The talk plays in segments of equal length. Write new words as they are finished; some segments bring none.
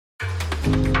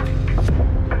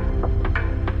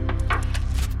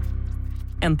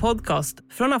En podcast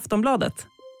från Aftonbladet.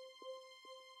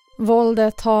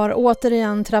 Våldet har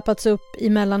återigen trappats upp i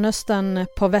Mellanöstern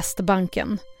på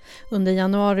Västbanken. Under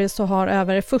januari så har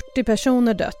över 40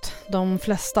 personer dött, de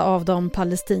flesta av dem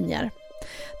palestinier.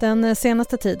 Den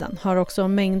senaste tiden har också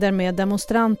mängder med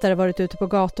demonstranter varit ute på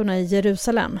gatorna i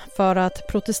Jerusalem för att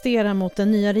protestera mot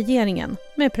den nya regeringen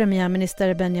med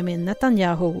premiärminister Benjamin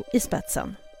Netanyahu i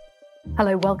spetsen.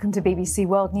 Hello, welcome to BBC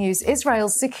World News. Israel's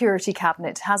Security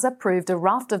Cabinet has approved a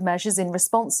raft of measures in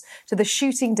response to the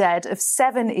shooting dead of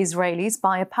 7 Israelis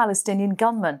by a Palestinian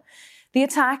gunman. The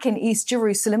attack in East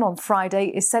Jerusalem on Friday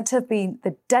is said to have been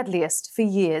the deadliest for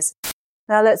years.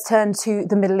 Now let's turn to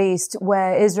the Middle East,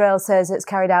 where Israel says it's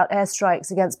carried out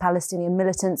airstrikes against Palestinian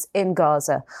militants in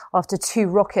Gaza after 2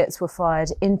 rockets were fired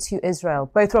into Israel.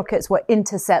 Both rockets were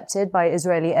intercepted by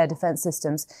Israeli air defense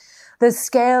systems. The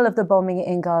scale of the bombing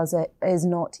in Gaza is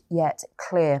not yet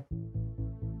clear.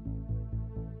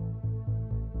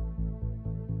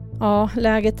 Ja,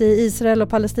 läget i Israel- och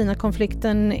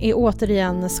Palestina-konflikten är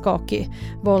återigen skakig.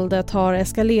 Våldet har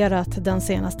eskalerat den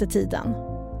senaste tiden.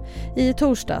 I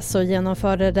torsdags så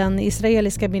genomförde den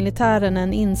israeliska militären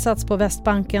en insats på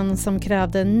Västbanken som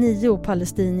krävde 9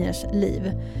 palestiniers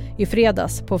liv. I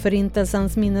fredags på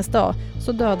förintelsens minnesdag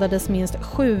så dödades minst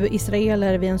 7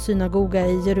 israeler vid en synagoga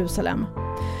i Jerusalem.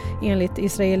 Enligt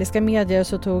israeliska medier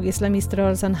så tog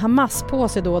islamiströrelsen Hamas på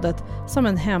sig dådet som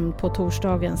en hämnd på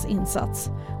torsdagens insats.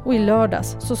 Och i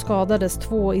lördags så skadades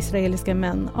 2 israeliska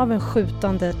män av en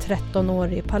skjutande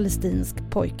 13-årig palestinsk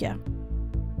pojke.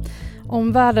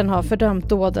 Omvärlden har fördömt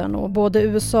dåden och både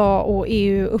USA och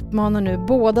EU uppmanar nu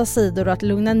båda sidor att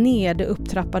lugna ner det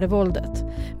upptrappade våldet.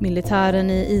 Militären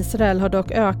i Israel har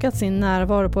dock ökat sin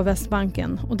närvaro på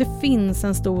Västbanken och det finns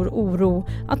en stor oro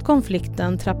att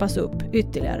konflikten trappas upp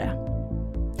ytterligare.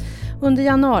 Under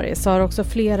januari så har också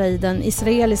flera i den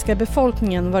israeliska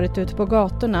befolkningen varit ute på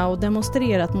gatorna och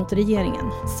demonstrerat mot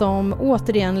regeringen, som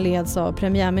återigen leds av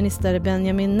premiärminister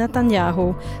Benjamin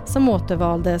Netanyahu som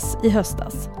återvaldes i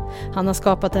höstas. Han har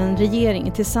skapat en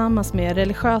regering tillsammans med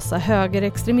religiösa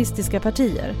högerextremistiska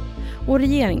partier. Och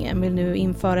regeringen vill nu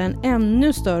införa en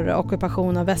ännu större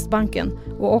ockupation av Västbanken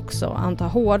och också anta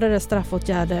hårdare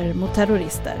straffåtgärder mot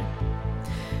terrorister.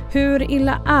 Hur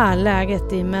illa är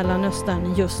läget i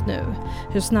Mellanöstern just nu?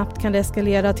 Hur snabbt kan det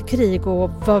eskalera till krig och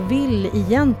vad vill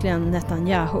egentligen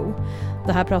Netanyahu?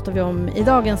 Det här pratar vi om i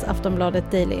dagens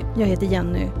Aftonbladet Daily. Jag heter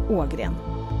Jenny Ågren.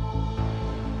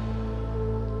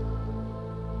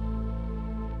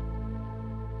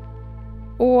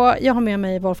 Och jag har med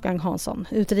mig Wolfgang Hansson,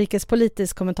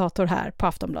 utrikespolitisk kommentator här på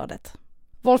Aftonbladet.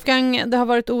 Wolfgang, det har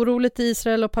varit oroligt i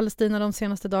Israel och Palestina de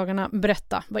senaste dagarna.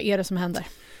 Berätta, vad är det som händer?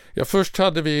 Ja, först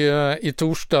hade vi i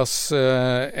torsdags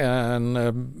en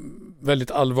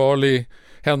väldigt allvarlig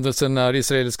händelse när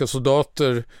israeliska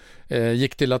soldater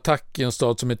gick till attack i en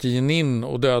stad som heter Jenin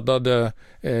och dödade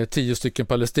 10 stycken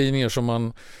palestinier som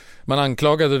man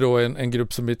anklagade då en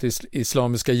grupp som heter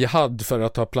Islamiska Jihad för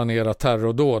att ha planerat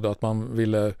terrordåd och att man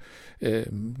ville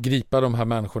gripa de här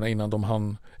människorna innan de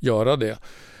hann göra det.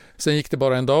 Sen gick det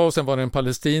bara en dag och sen var det en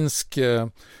palestinsk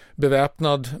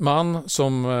beväpnad man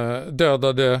som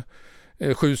dödade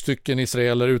 7 stycken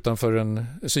israeler utanför en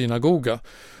synagoga.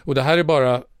 Och det här är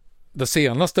bara det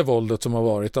senaste våldet som har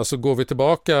varit. Alltså går vi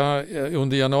tillbaka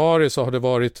under januari så har det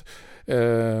varit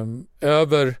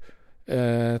över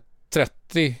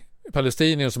 30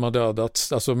 palestinier som har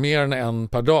dödats. Alltså mer än en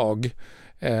per dag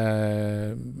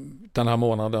den här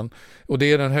månaden. Och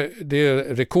det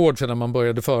är rekord sedan man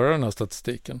började föra den här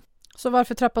statistiken. Så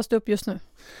varför trappas det upp just nu?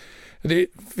 Det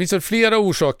finns flera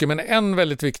orsaker, men en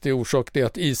väldigt viktig orsak är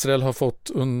att Israel har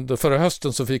fått under förra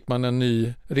hösten så fick man en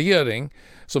ny regering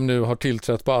som nu har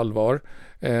tillträtt på allvar.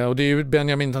 Och det är ju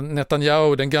Benjamin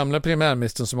Netanyahu, den gamla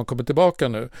premiärministern, som har kommit tillbaka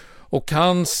nu. Och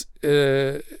hans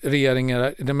regering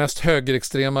är den mest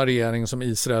högerextrema regering som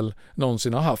Israel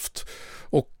någonsin har haft.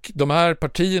 Och de här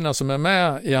partierna som är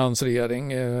med i hans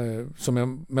regering, som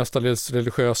är mestadels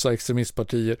religiösa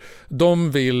extremistpartier,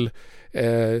 de vill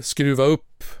skruva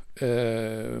upp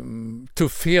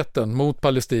tuffheten mot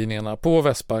palestinierna på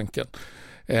Västbanken.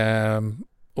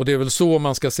 Och det är väl så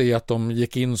man ska se att de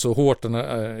gick in så hårt, den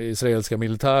israeliska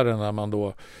militären, när man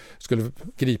då skulle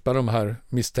gripa de här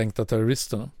misstänkta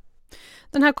terroristerna.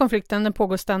 Den här konflikten, den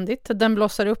pågår ständigt. Den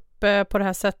blossar upp på det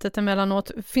här sättet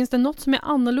emellanåt. Finns det något som är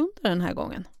annorlunda den här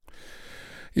gången?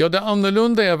 Ja, det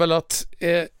annorlunda är väl att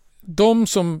de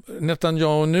som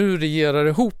Netanyahu nu regerar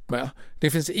ihop med, det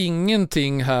finns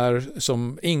ingenting här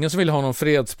ingen som vill ha någon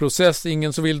fredsprocess,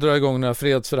 ingen som vill dra igång några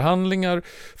fredsförhandlingar,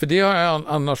 för det har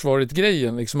annars varit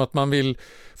grejen, liksom att man vill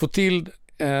få till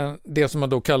det som har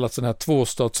då kallats den här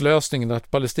tvåstatslösningen,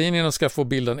 att palestinierna ska få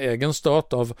bilda en egen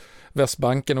stat av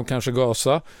Västbanken och kanske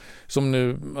Gaza, som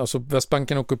nu, alltså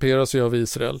Västbanken ockuperas ju av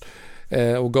Israel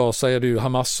och Gaza är det ju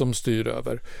Hamas som styr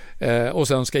över, och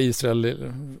sen ska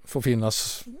Israel få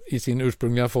finnas i sin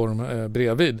ursprungliga form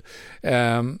bredvid.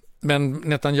 Men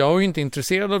Netanyahu är inte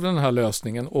intresserad av den här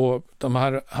lösningen, och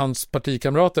hans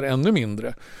partikamrater ännu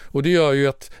mindre. Och det gör ju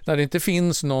att när det inte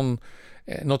finns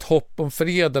något hopp om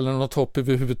fred eller något hopp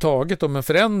överhuvudtaget om en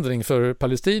förändring för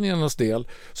palestiniernas del,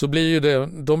 så blir ju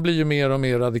de blir ju mer och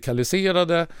mer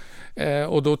radikaliserade,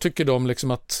 och då tycker de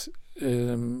liksom att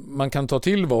man kan ta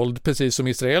till våld, precis som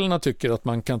israelerna tycker att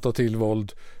man kan ta till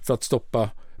våld för att stoppa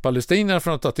palestinierna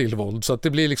från att ta till våld. Så att det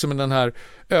blir liksom den här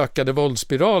ökade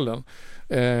våldsspiralen.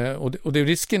 Och det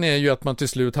risken är ju att man till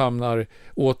slut hamnar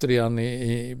återigen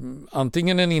i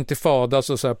antingen en intifada,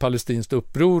 så att säga palestinskt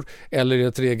uppror, eller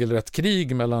ett regelrätt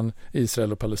krig mellan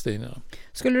Israel och palestinierna.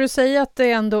 Skulle du säga att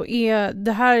det ändå är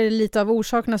det här lite av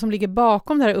orsakerna som ligger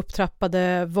bakom det här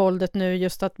upptrappade våldet nu,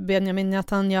 just att Benjamin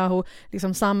Netanyahu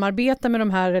liksom samarbetar med de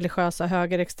här religiösa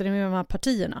högerextrema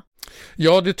partierna?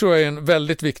 Ja, det tror jag är en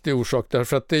väldigt viktig orsak,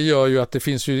 därför att det gör ju att det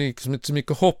finns ju liksom inte så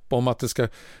mycket hopp om att det ska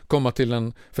komma till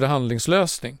en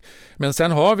förhandlingslösning. Men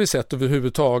sen har vi sett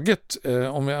överhuvudtaget,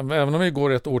 även om vi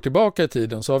går ett år tillbaka i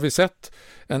tiden, så har vi sett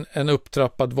en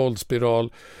upptrappad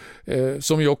våldsspiral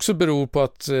som ju också beror på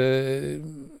att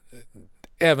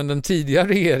även den tidigare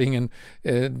regeringen,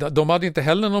 de hade inte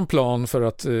heller någon plan för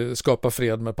att skapa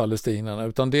fred med palestinierna,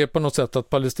 utan det är på något sätt att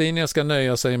palestinierna ska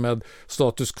nöja sig med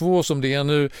status quo som det är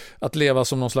nu, att leva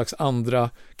som någon slags andra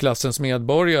klassens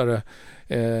medborgare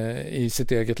i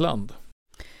sitt eget land.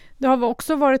 Det har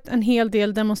också varit en hel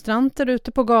del demonstranter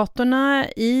ute på gatorna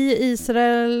i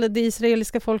Israel, det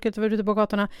israeliska folket var ute på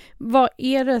gatorna. Vad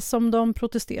är det som de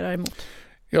protesterar emot?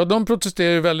 Ja, de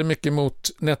protesterar väldigt mycket mot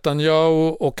Netanyahu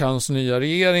och hans nya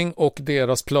regering och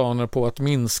deras planer på att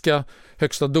minska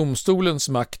högsta domstolens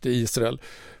makt i Israel.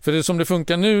 För det som det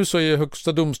funkar nu så är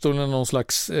högsta domstolen någon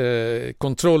slags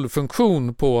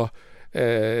kontrollfunktion på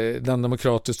den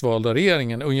demokratiskt valda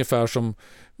regeringen, ungefär som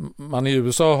man i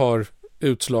USA har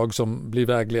utslag som blir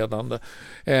vägledande.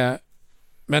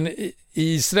 Men i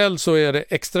Israel så är det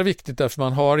extra viktigt därför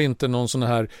man har inte någon sån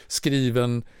här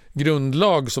skriven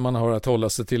grundlag som man har att hålla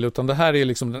sig till, utan det här är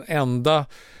liksom den enda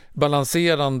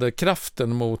balanserande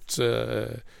kraften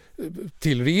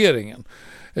till regeringen.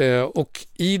 Och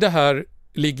i det här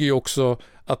ligger ju också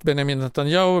att Benjamin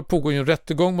Netanyahu pågår ju en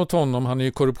rättegång mot honom. Han är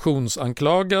ju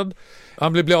korruptionsanklagad.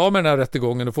 Han blir av med den här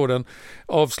rättegången och får den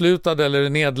avslutad eller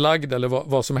nedlagd eller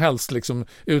vad som helst liksom,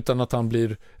 utan att han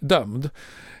blir dömd.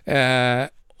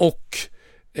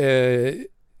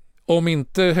 Om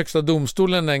inte högsta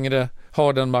domstolen längre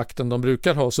har den makten de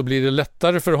brukar ha, så blir det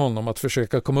lättare för honom att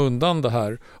försöka komma undan det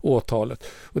här åtalet.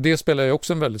 Och det spelar ju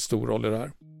också en väldigt stor roll i det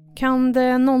här. Kan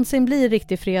det någonsin bli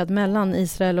riktig fred mellan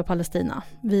Israel och Palestina?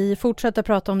 Vi fortsätter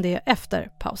prata om det efter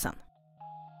pausen.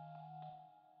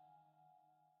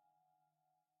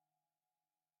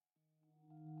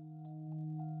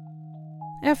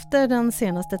 Efter den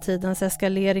senaste tidens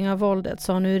eskalering av våldet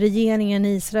så har nu regeringen i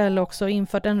Israel också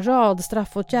infört en rad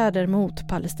straffåtgärder mot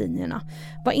palestinierna.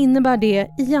 Vad innebär det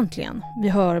egentligen? Vi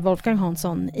hör Wolfgang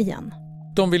Hansson igen.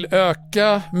 De vill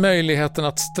öka möjligheten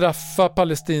att straffa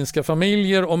palestinska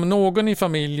familjer. Om någon i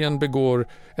familjen begår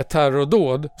ett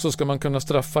terrordåd så ska man kunna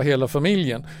straffa hela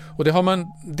familjen. Och det har man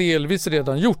delvis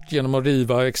redan gjort genom att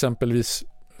riva exempelvis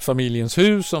familjens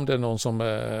hus om det är någon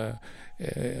som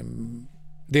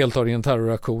deltar i en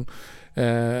terroraktion.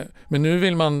 Men nu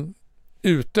vill man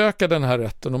utöka den här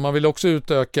rätten, och man vill också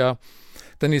utöka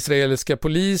den israeliska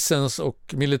polisens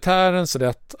och militärens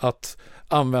rätt att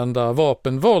använda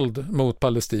vapenvåld mot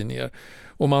palestinier.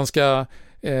 Och man ska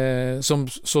som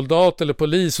soldat eller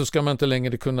polis så ska man inte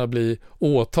längre kunna bli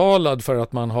åtalad för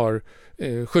att man har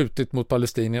skjutit mot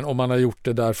palestinier om man har gjort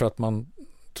det därför att man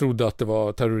trodde att det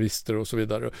var terrorister och så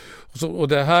vidare. Och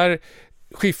det här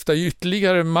skiftar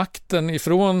ytterligare makten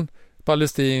ifrån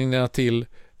palestinierna till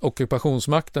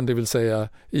ockupationsmakten, det vill säga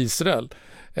Israel.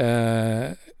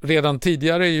 Redan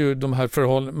tidigare är ju de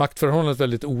här maktförhållandet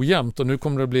väldigt ojämnt, och nu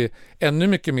kommer det att bli ännu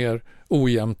mycket mer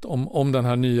ojämnt om den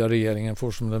här nya regeringen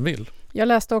får som den vill. Jag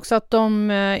läste också att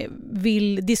de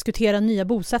vill diskutera nya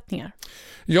bosättningar.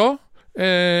 Ja,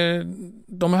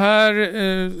 de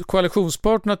här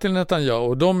koalitionspartnerna till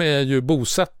Netanyahu, de är ju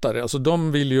bosättare, alltså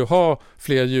de vill ju ha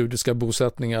fler judiska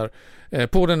bosättningar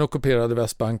på den ockuperade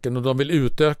Västbanken, och de vill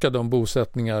utöka de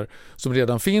bosättningar som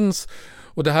redan finns.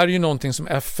 Och det här är ju någonting som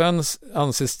FN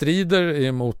anser strider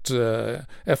emot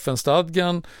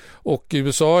FN-stadgan, och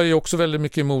USA är också väldigt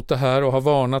mycket emot det här och har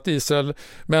varnat Israel.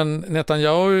 Men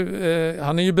Netanyahu,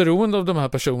 han är ju beroende av de här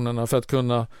personerna för att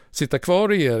kunna sitta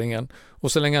kvar i regeringen.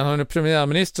 Och så länge han är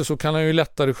premiärminister så kan han ju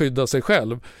lättare skydda sig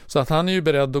själv. Så att han är ju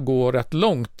beredd att gå rätt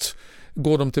långt,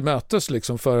 gå dem till mötes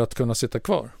liksom, för att kunna sitta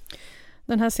kvar.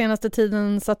 Den här senaste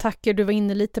tidens attacker, du var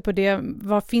inne lite på det.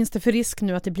 Vad finns det för risk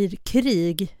nu att det blir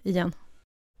krig igen?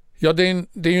 Ja, det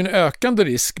är ju en ökande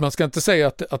risk. Man ska inte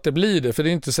säga att det blir det, för det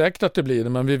är inte säkert att det blir det.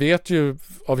 Men vi vet ju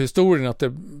av historien att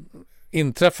det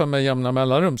inträffar med jämna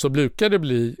mellanrum, så brukar det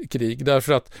bli krig.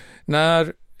 Därför att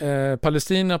när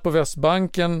Palestina på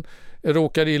Västbanken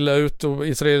råkar illa ut och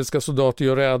israeliska soldater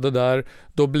gör räder där,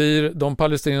 då blir de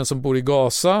palestinier som bor i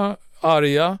Gaza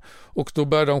arga, och då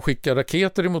börjar de skicka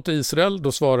raketer emot Israel.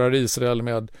 Då svarar Israel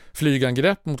med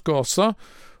flygangrepp mot Gaza,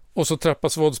 och så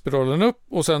trappas våldsspiralen upp,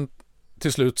 och sen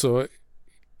till slut så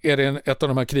är det ett av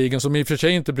de här krigen som i och för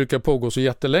sig inte brukar pågå så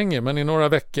jättelänge, men i några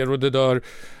veckor, och det dör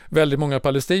väldigt många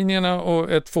palestinierna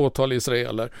och ett fåtal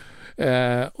israeler.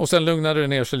 Och sen lugnar det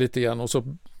ner sig lite igen, och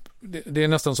så det är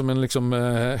nästan som en liksom,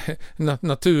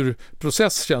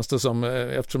 naturprocess känns det som,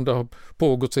 eftersom det har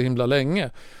pågått så himla länge.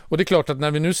 Och det är klart att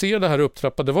när vi nu ser det här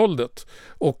upptrappade våldet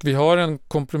och vi har en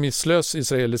kompromisslös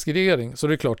israelisk regering, så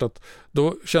det är klart att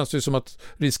då känns det som att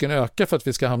risken ökar för att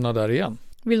vi ska hamna där igen.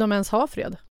 Vill de ens ha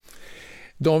fred?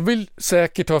 De vill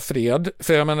säkert ha fred,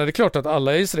 för jag menar det är klart att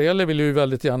alla israeler vill ju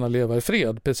väldigt gärna leva i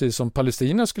fred, precis som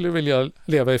Palestina skulle vilja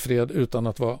leva i fred utan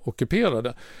att vara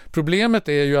ockuperade. Problemet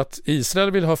är ju att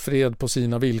Israel vill ha fred på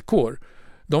sina villkor.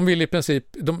 De vill i princip,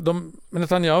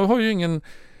 Netanyahu har ju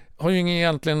ingen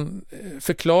egentligen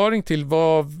förklaring till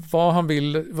vad han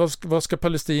vill, vad ska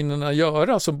palestinierna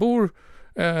göra som bor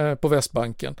på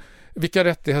Västbanken. Vilka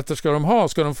rättigheter ska de ha?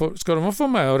 Ska de få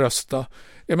med och rösta?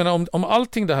 Jag menar, om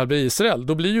allting det här blir Israel,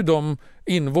 då blir ju de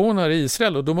invånare i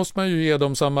Israel, och då måste man ju ge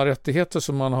dem samma rättigheter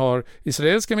som man har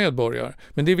israeliska medborgare.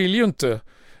 Men det vill ju inte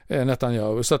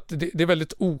Netanyahu, så att det är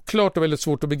väldigt oklart och väldigt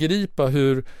svårt att begripa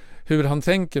hur han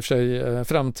tänker sig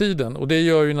framtiden, och det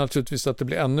gör ju naturligtvis att det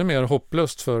blir ännu mer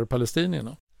hopplöst för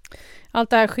palestinierna. Allt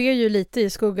det här sker ju lite i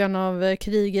skuggan av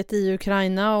kriget i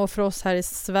Ukraina, och för oss här i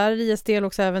Sveriges del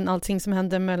också även allting som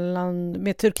händer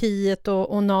med Turkiet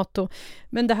och NATO.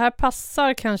 Men det här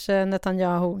passar kanske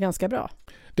Netanyahu ganska bra.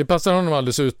 Det passar honom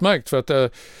alldeles utmärkt, för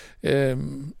att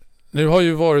nu har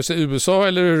ju vare sig USA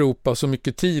eller Europa så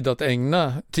mycket tid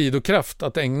och kraft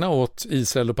att ägna åt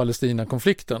Israel- och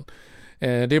Palestina-konflikten.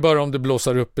 Det är bara om det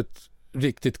blåser upp ett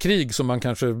riktigt krig som man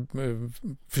kanske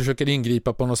försöker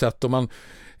ingripa på något sätt. Och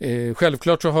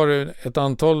självklart så har ett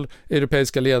antal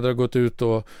europeiska ledare gått ut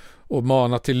och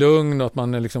manat till lugn, och att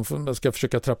man liksom ska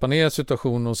försöka trappa ner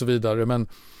situationen och så vidare. Men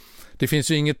det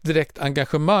finns ju inget direkt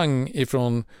engagemang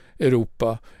ifrån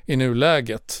Europa i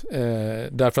nuläget,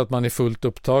 därför att man är fullt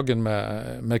upptagen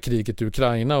med kriget i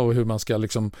Ukraina och hur man ska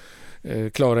liksom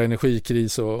klara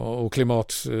energikris och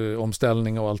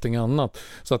klimatomställning och allting annat.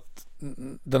 Så att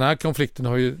den här konflikten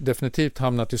har ju definitivt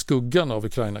hamnat i skuggan av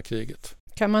Ukraina-kriget.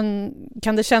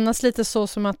 Kan det kännas lite så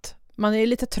som att man är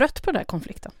lite trött på den här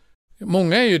konflikten?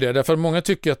 Många är ju det, därför att många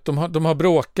tycker att de har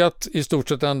bråkat i stort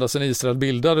sett ända sedan Israel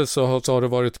bildades, så har det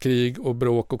varit krig och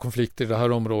bråk och konflikter i det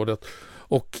här området,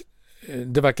 och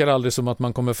det verkar aldrig som att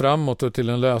man kommer framåt och till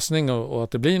en lösning och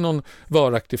att det blir någon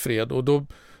varaktig fred, och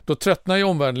då tröttnar ju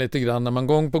omvärlden lite grann när man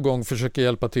gång på gång försöker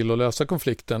hjälpa till att lösa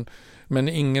konflikten, men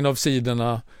ingen av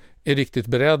sidorna är riktigt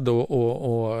beredd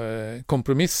att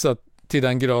kompromissa till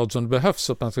den grad som det behövs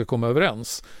så att man ska komma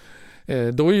överens.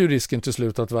 Då är ju risken till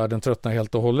slut att världen tröttnar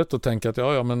helt och hållet och tänker att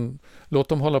ja men låt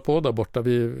dem hålla på där borta,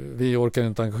 vi orkar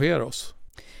inte engagera oss.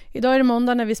 Idag är det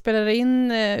måndag när vi spelar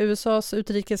in. USAs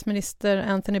utrikesminister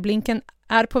Antony Blinken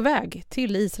är på väg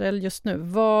till Israel just nu.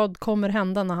 Vad kommer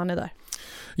hända när han är där?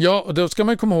 Ja, och då ska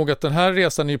man komma ihåg att den här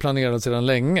resan är planerad sedan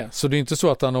länge. Så det är inte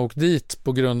så att han har åkt dit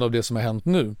på grund av det som har hänt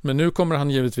nu. Men nu kommer han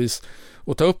givetvis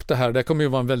att ta upp det här. Det kommer ju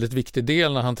vara en väldigt viktig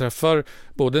del när han träffar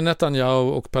både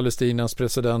Netanyahu och Palestinas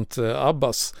president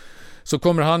Abbas. Så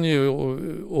kommer han ju att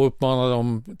uppmana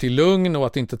dem till lugn och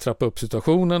att inte trappa upp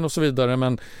situationen och så vidare.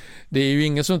 Men det är ju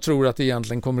ingen som tror att det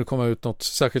egentligen kommer att komma ut något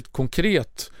särskilt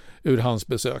konkret ur hans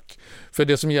besök. För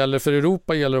det som gäller för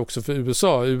Europa gäller också för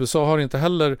USA. USA har inte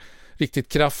heller riktigt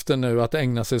kraften nu att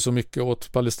ägna sig så mycket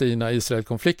åt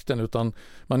Palestina-Israel-konflikten, utan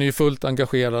man är ju fullt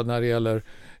engagerad när det gäller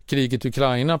kriget i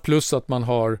Ukraina, plus att man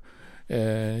har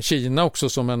Kina också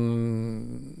som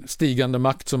en stigande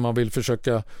makt som man vill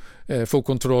försöka få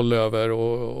kontroll över,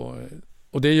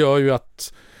 och det gör ju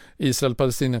att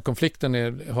Israel-Palestina-konflikten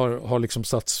har liksom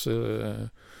satts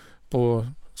på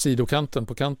sidokanten,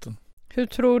 på kanten. Hur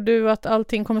tror du att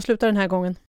allting kommer sluta den här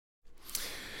gången?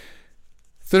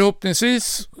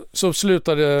 Förhoppningsvis så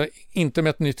slutar det inte med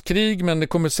ett nytt krig, men det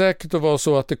kommer säkert att vara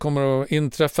så att det kommer att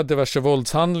inträffa diverse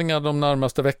våldshandlingar de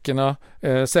närmaste veckorna,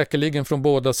 säkerligen från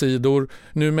båda sidor.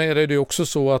 Numera är det också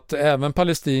så att även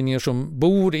palestinier som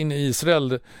bor inne i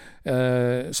Israel,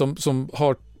 som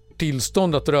har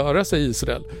tillstånd att röra sig i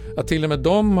Israel, att till och med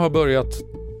de har börjat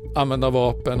använda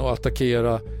vapen och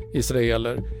attackera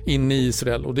israeler inne i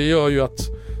Israel. Och det gör ju att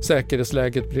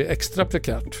säkerhetsläget blir extra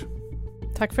prekärt.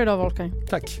 Tack för idag, Wolfgang.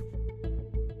 Tack.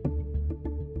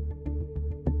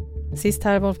 Sist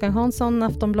här Wolfgang Hansson,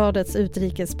 Aftonbladets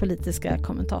utrikespolitiska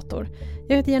kommentator.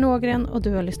 Jag heter januari och du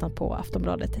har lyssnat på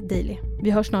Aftonbladet Daily.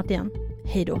 Vi hörs snart igen.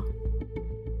 Hej då.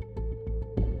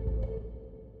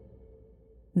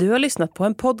 Du har lyssnat på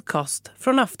en podcast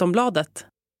från Aftonbladet.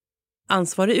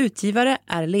 Ansvarig utgivare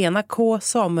är Lena K.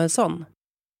 Samuelsson.